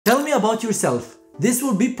Tell me about yourself. This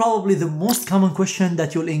will be probably the most common question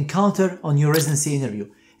that you'll encounter on your residency interview.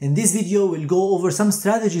 In this video, we'll go over some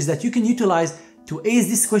strategies that you can utilize to ace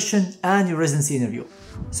this question and your residency interview.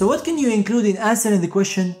 So what can you include in answering the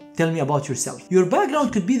question, tell me about yourself? Your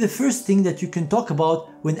background could be the first thing that you can talk about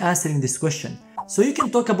when answering this question. So you can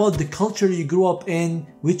talk about the culture you grew up in,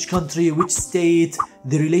 which country, which state,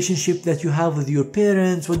 the relationship that you have with your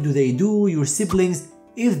parents, what do they do, your siblings,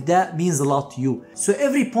 if that means a lot to you. So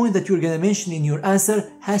every point that you're gonna mention in your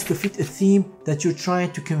answer has to fit a theme that you're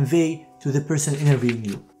trying to convey to the person interviewing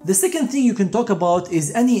you. The second thing you can talk about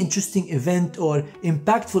is any interesting event or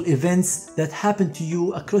impactful events that happened to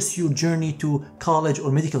you across your journey to college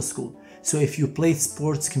or medical school. So if you played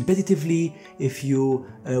sports competitively, if you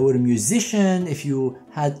were a musician, if you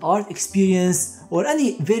had art experience, or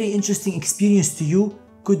any very interesting experience to you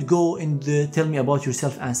could go in the tell me about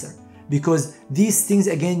yourself answer. Because these things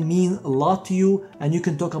again mean a lot to you and you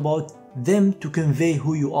can talk about them to convey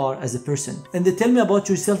who you are as a person. And the tell me about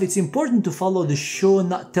yourself, it's important to follow the show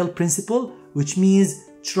not tell principle, which means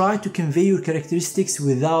try to convey your characteristics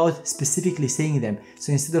without specifically saying them.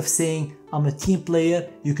 So instead of saying I'm a team player,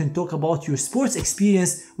 you can talk about your sports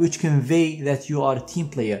experience which convey that you are a team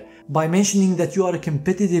player. By mentioning that you are a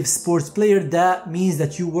competitive sports player, that means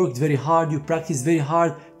that you worked very hard, you practiced very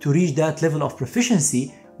hard to reach that level of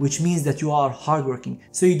proficiency, which means that you are hardworking.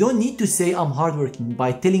 So you don't need to say I'm hardworking.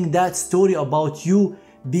 By telling that story about you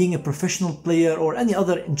being a professional player or any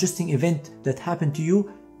other interesting event that happened to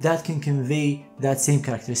you, that can convey that same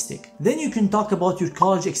characteristic. Then you can talk about your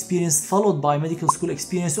college experience followed by medical school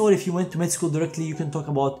experience, or if you went to med school directly, you can talk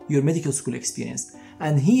about your medical school experience.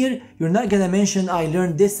 And here, you're not gonna mention I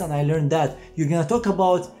learned this and I learned that. You're gonna talk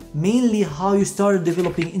about mainly how you started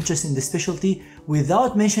developing interest in the specialty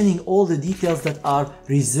without mentioning all the details that are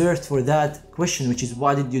reserved for that question, which is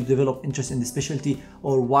why did you develop interest in the specialty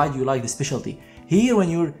or why do you like the specialty. Here, when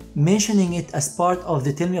you're mentioning it as part of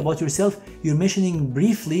the tell me about yourself, you're mentioning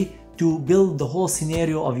briefly to build the whole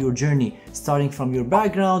scenario of your journey, starting from your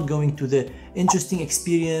background, going to the interesting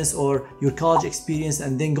experience or your college experience,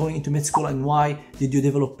 and then going into med school and why did you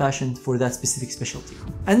develop passion for that specific specialty.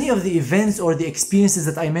 Any of the events or the experiences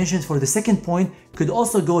that I mentioned for the second point could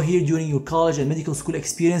also go here during your college and medical school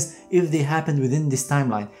experience if they happened within this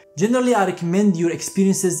timeline. Generally, I recommend your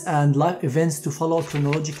experiences and life events to follow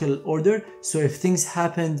chronological order. So if things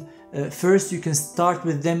happened first, you can start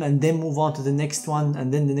with them and then move on to the next one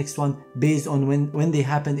and then the next one based on when they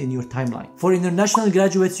happened in your timeline. For international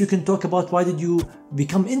graduates, you can talk about why did you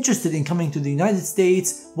become interested in coming to the United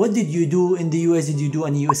States? What did you do in the US? Did you do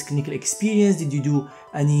any US clinical experience? Did you do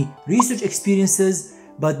any research experiences?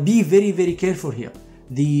 But be very, very careful here.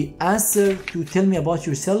 The answer to tell me about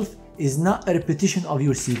yourself is not a repetition of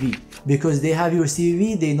your CV, because they have your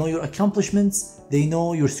CV, they know your accomplishments, they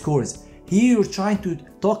know your scores. Here you're trying to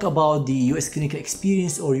talk about the US clinical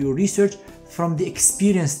experience or your research from the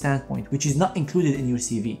experience standpoint, which is not included in your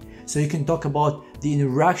CV. So you can talk about the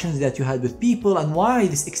interactions that you had with people and why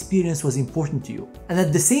this experience was important to you. And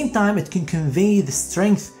at the same time, it can convey the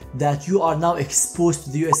strength that you are now exposed to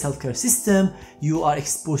the US healthcare system, you are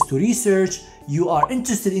exposed to research, you are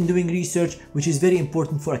interested in doing research, which is very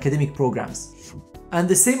important for academic programs. And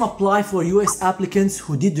the same apply for US applicants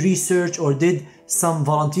who did research or did some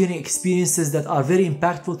volunteering experiences that are very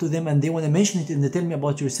impactful to them and they want to mention it in the tell me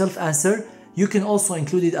about yourself answer. You can also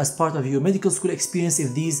include it as part of your medical school experience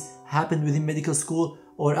if these happened within medical school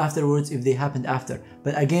or afterwards if they happened after.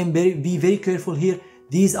 But again, be very careful here.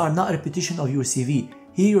 These are not a repetition of your CV.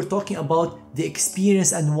 Here you're talking about the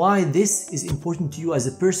experience and why this is important to you as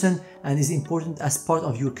a person and is important as part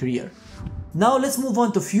of your career. Now let's move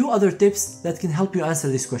on to a few other tips that can help you answer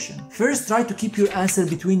this question. First, try to keep your answer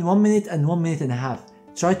between 1 minute and 1 minute and a half.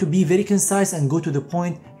 Try to be very concise and go to the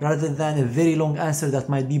point rather than a very long answer that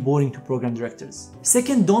might be boring to program directors.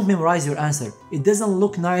 Second, don't memorize your answer. It doesn't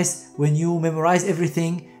look nice when you memorize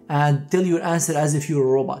everything and tell your answer as if you're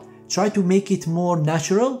a robot. Try to make it more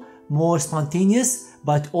natural, more spontaneous,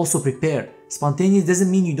 but also prepare. Spontaneous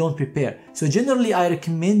doesn't mean you don't prepare. So generally, I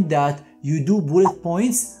recommend that you do bullet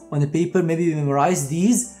points on a paper, maybe memorize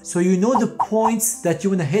these, so you know the points that you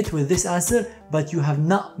want to hit with this answer, but you have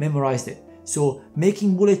not memorized it. So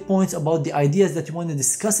making bullet points about the ideas that you want to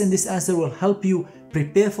discuss in this answer will help you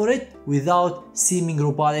prepare for it without seeming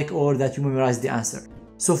robotic or that you memorize the answer.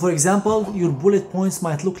 So for example, your bullet points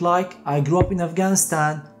might look like, I grew up in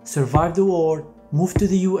Afghanistan, survived the war, moved to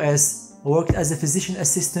the US, worked as a physician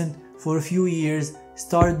assistant for a few years,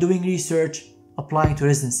 started doing research, applying to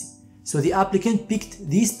residency. So the applicant picked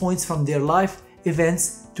these points from their life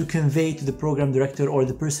events to convey to the program director or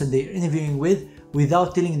the person they're interviewing with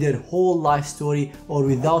without telling their whole life story or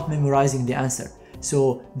without memorizing the answer.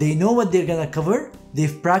 So they know what they're gonna cover,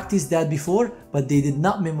 they've practiced that before, but they did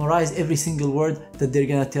not memorize every single word that they're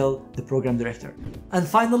gonna tell the program director. And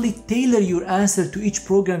finally, tailor your answer to each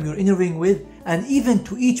program you're interviewing with, and even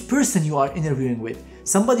to each person you are interviewing with.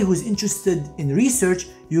 Somebody who's interested in research,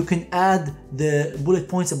 you can add the bullet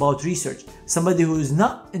points about research. Somebody who is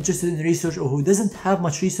not interested in research or who doesn't have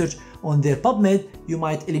much research on their PubMed, you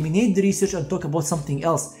might eliminate the research and talk about something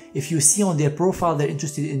else. If you see on their profile they're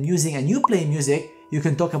interested in music and you play music, you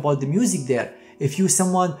can talk about the music there. If you're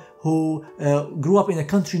someone who grew up in a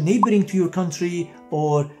country neighboring to your country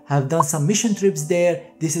or have done some mission trips there,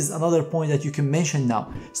 this is another point that you can mention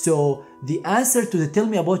now. So the answer to the tell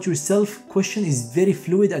me about yourself question is very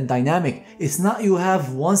fluid and dynamic. It's not you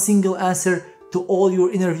have one single answer to all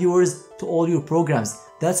your interviewers, to all your programs.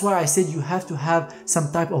 That's why I said you have to have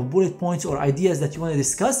some type of bullet points or ideas that you want to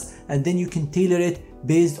discuss, and then you can tailor it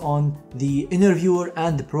based on the interviewer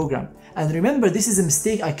and the program. And remember, this is a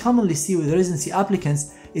mistake I commonly see with residency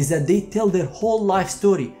applicants, is that they tell their whole life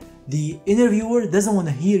story. The interviewer doesn't want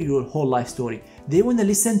to hear your whole life story. They want to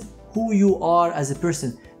listen who you are as a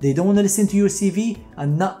person. They don't want to listen to your CV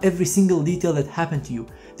and not every single detail that happened to you.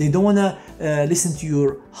 They don't want to listen to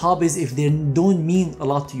your hobbies if they don't mean a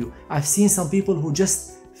lot to you. I've seen some people who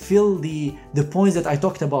just fill the points that I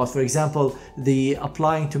talked about. For example, the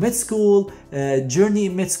applying to med school, journey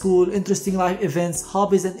in med school, interesting life events,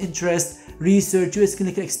 hobbies and interests, research, US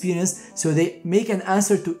clinical experience. So they make an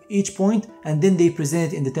answer to each point and then they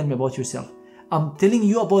present it in the tell me about yourself. I'm telling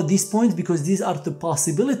you about these points because these are the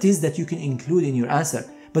possibilities that you can include in your answer.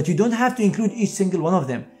 But you don't have to include each single one of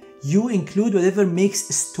them. You include whatever makes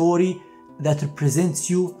a story that represents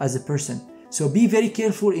you as a person. So be very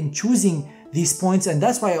careful in choosing these points, and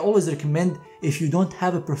that's why I always recommend, if you don't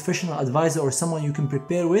have a professional advisor or someone you can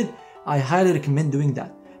prepare with, I highly recommend doing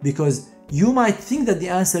that, because you might think that the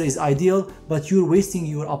answer is ideal, but you're wasting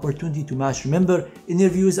your opportunity to match. Remember,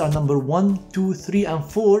 interviews are number 1, 2, 3, and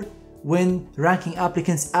 4 when ranking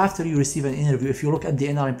applicants after you receive an interview, if you look at the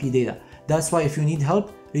NRMP data. That's why if you need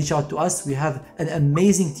help, reach out to us. We have an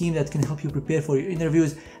amazing team that can help you prepare for your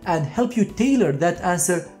interviews and help you tailor that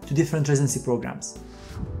answer to different residency programs.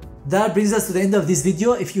 That brings us to the end of this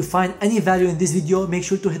video. If you find any value in this video, make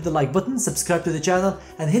sure to hit the like button, subscribe to the channel,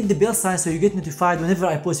 and hit the bell sign so you get notified whenever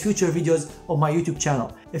I post future videos on my YouTube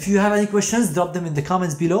channel. If you have any questions, drop them in the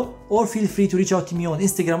comments below, or feel free to reach out to me on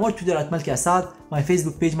Instagram or Twitter at Malki Assad, my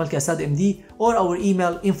Facebook page Malki Assad MD, or our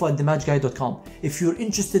email info@thematchguide.com. If you're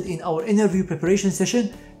interested in our interview preparation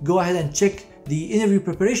session, go ahead and check the interview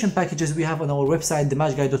preparation packages we have on our website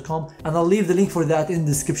thematchguide.com, and I'll leave the link for that in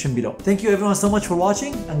the description below. Thank you everyone so much for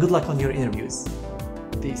watching, and good luck on your interviews.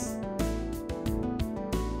 Peace.